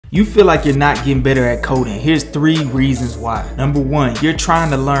you feel like you're not getting better at coding. Here's 3 reasons why. Number 1, you're trying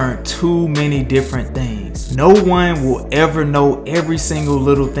to learn too many different things. No one will ever know every single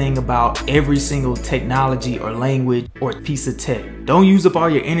little thing about every single technology or language or piece of tech. Don't use up all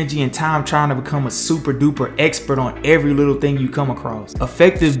your energy and time trying to become a super duper expert on every little thing you come across.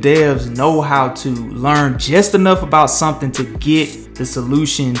 Effective devs know how to learn just enough about something to get the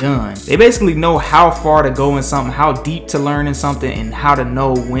solution done. They basically know how far to go in something, how deep to learn in something, and how to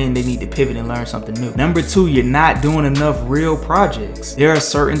know when they need to pivot and learn something new. Number 2, you're not doing enough real projects. There are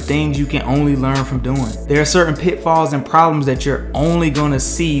certain things you can only learn from doing. There are certain pitfalls and problems that you're only gonna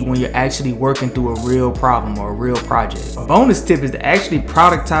see when you're actually working through a real problem or a real project. A bonus tip is to actually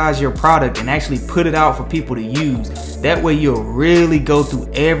productize your product and actually put it out for people to use. That way you'll really go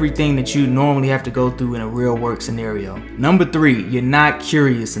through everything that you normally have to go through in a real work scenario. Number 3, you're not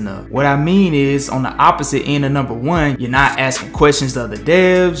curious enough. What I mean is, on the opposite end of number 1, you're not asking questions to other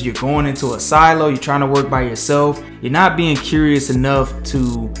devs, you're going into a silo, you're trying to work by yourself, you're not being curious enough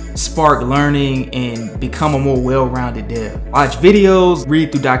to spark learning and become a more well-rounded dev. Watch videos,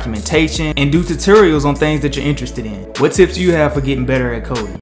 read through documentation, and do tutorials on things that you're interested in. What tips do you have for getting better at coding?